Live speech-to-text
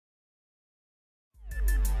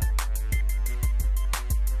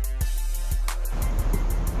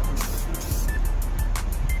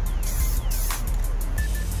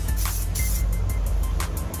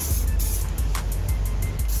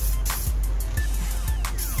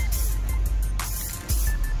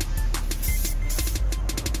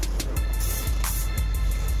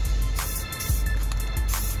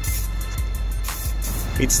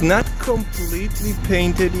It's not completely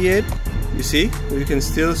painted yet. You see, we can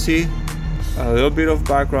still see a little bit of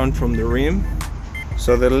background from the rim.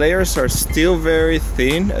 So the layers are still very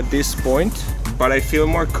thin at this point, but I feel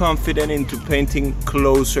more confident into painting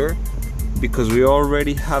closer because we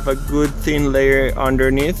already have a good thin layer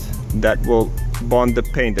underneath that will bond the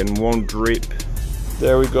paint and won't drip.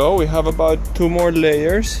 There we go, we have about 2 more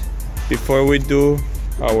layers before we do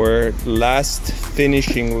our last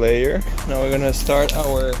finishing layer. Now we're gonna start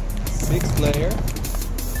our 6th layer.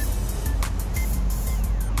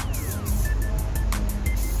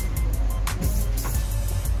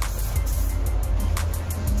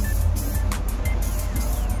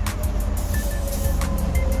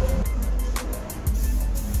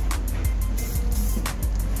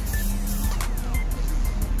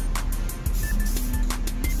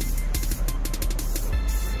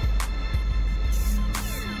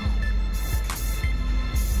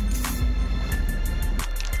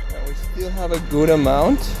 Still have a good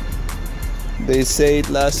amount. They say it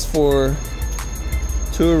lasts for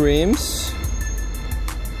 2 rims.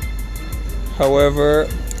 However,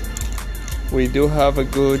 we do have a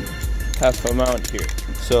good half amount here,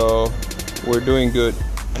 so we're doing good.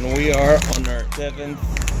 And we are on our 7th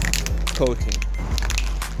coating.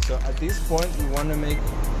 So at this point we want to make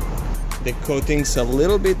the coatings a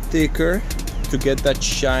little bit thicker to get that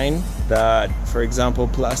shine that, for example,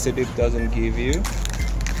 Plastidip doesn't give you.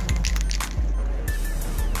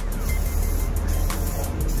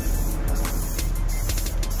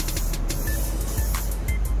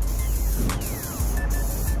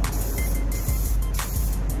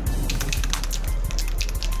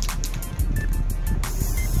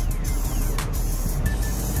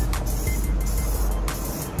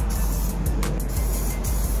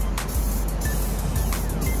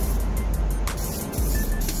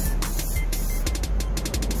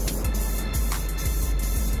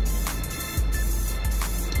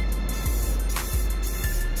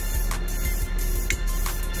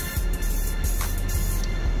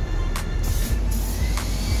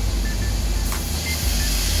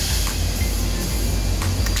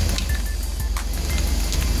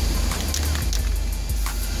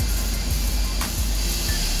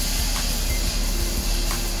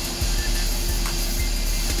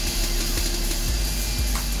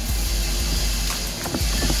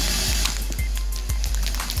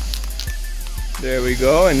 There we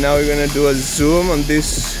go, and now we're gonna do a zoom on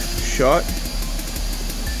this shot.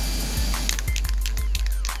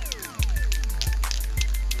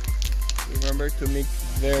 Remember to mix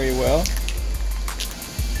very well.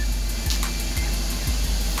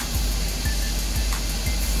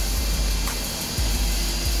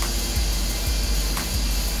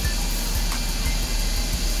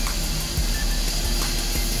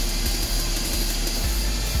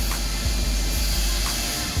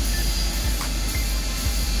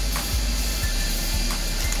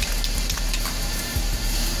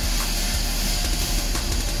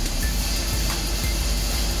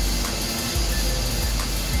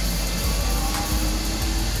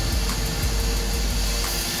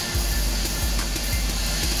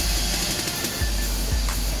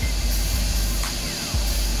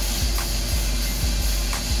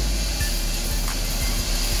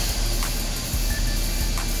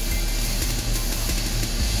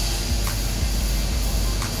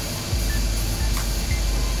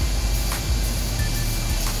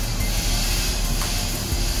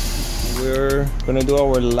 We're gonna do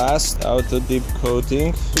our last auto dip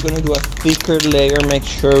coating. We're gonna do a thicker layer, make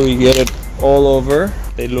sure we get it all over.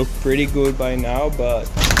 They look pretty good by now, but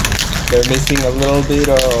they're missing a little bit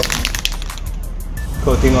of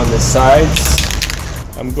coating on the sides.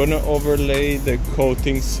 I'm gonna overlay the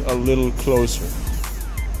coatings a little closer.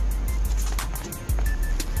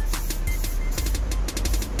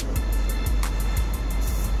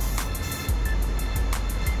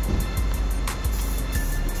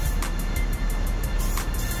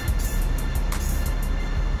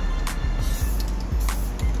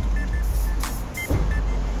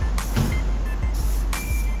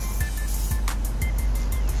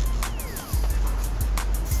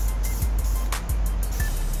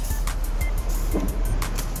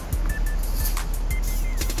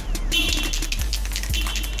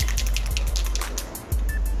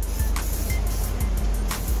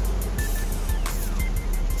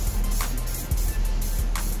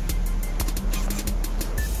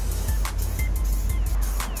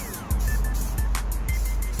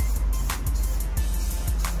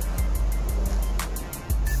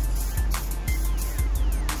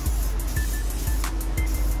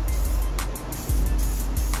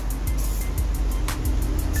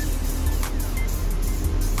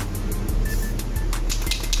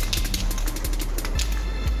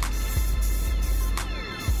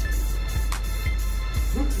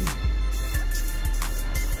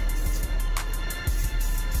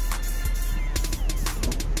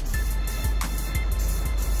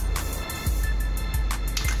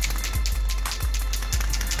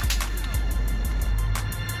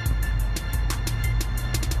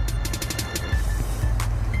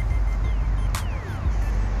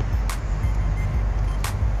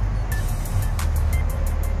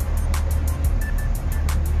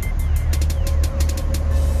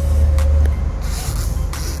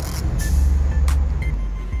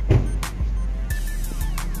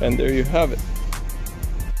 And there you have it.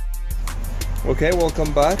 Okay,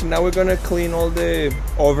 welcome back. Now we're gonna clean all the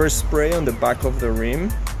overspray on the back of the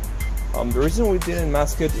rim. The reason we didn't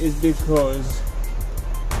mask it is because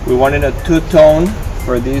we wanted a two-tone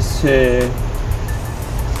for this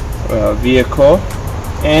vehicle,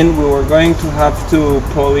 and we were going to have to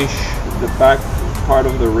polish the back part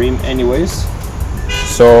of the rim anyways,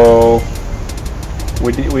 so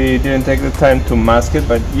we didn't take the time to mask it.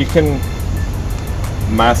 But you can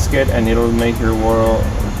mask it and it'll make your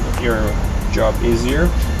job easier,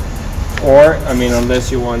 or I mean,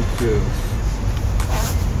 unless you want to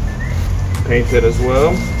paint it as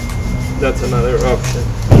well, that's another option.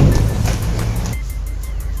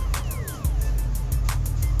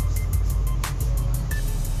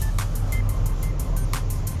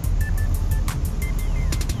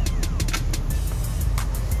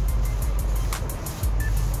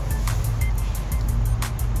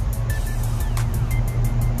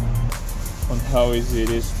 On how easy it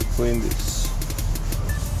is to clean this.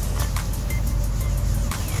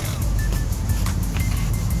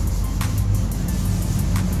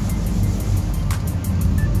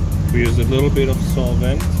 We use a little bit of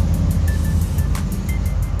solvent.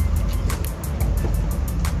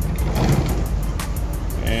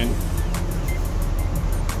 And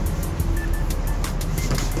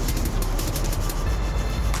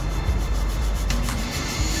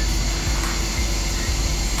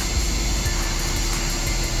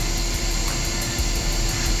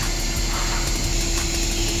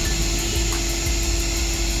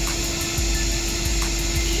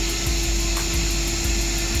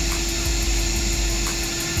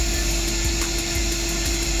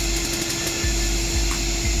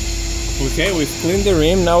okay, we've cleaned the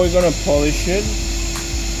rim. Now we're gonna polish it.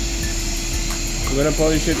 We're gonna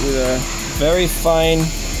polish it with a very fine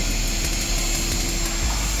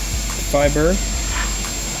fiber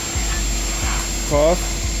cloth,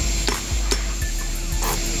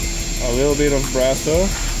 a little bit of Brasso,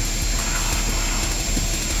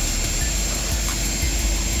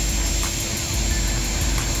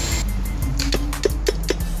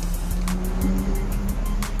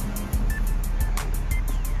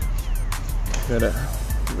 gotta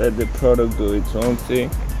let the product do its own thing.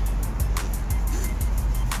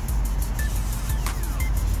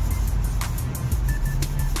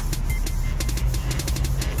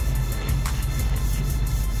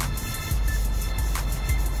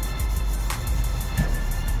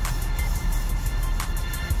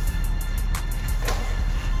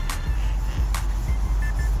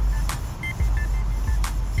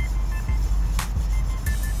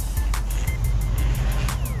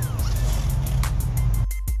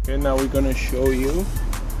 Okay, now we're gonna show you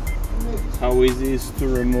how easy it is to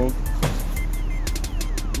remove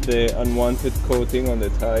the unwanted coating on the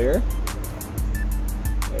tire.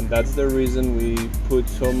 And that's the reason we put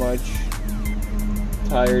so much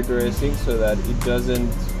tire dressing, so that it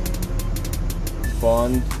doesn't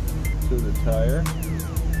bond to the tire.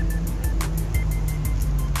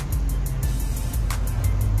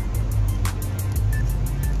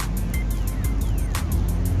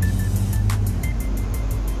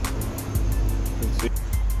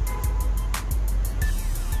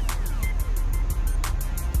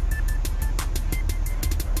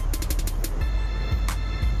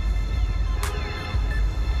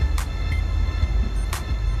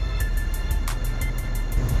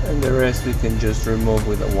 And the rest we can just remove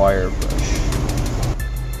with a wire brush.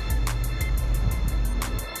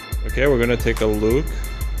 Okay, we're gonna take a look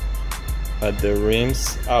at the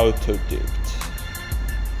rims auto dipped.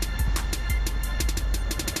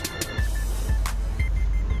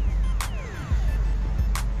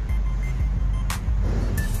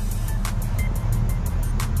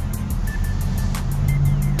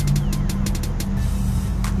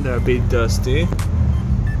 They're a bit dusty.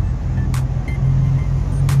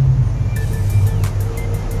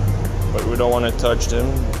 But we don't want to touch them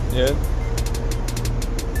yet.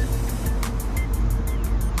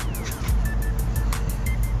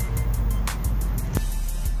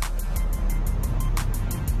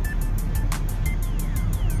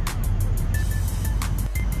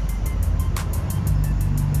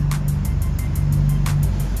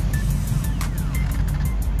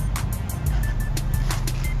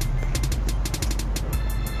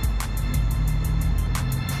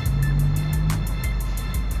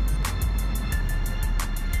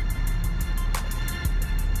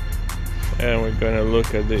 And we're gonna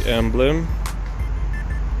look at the emblem.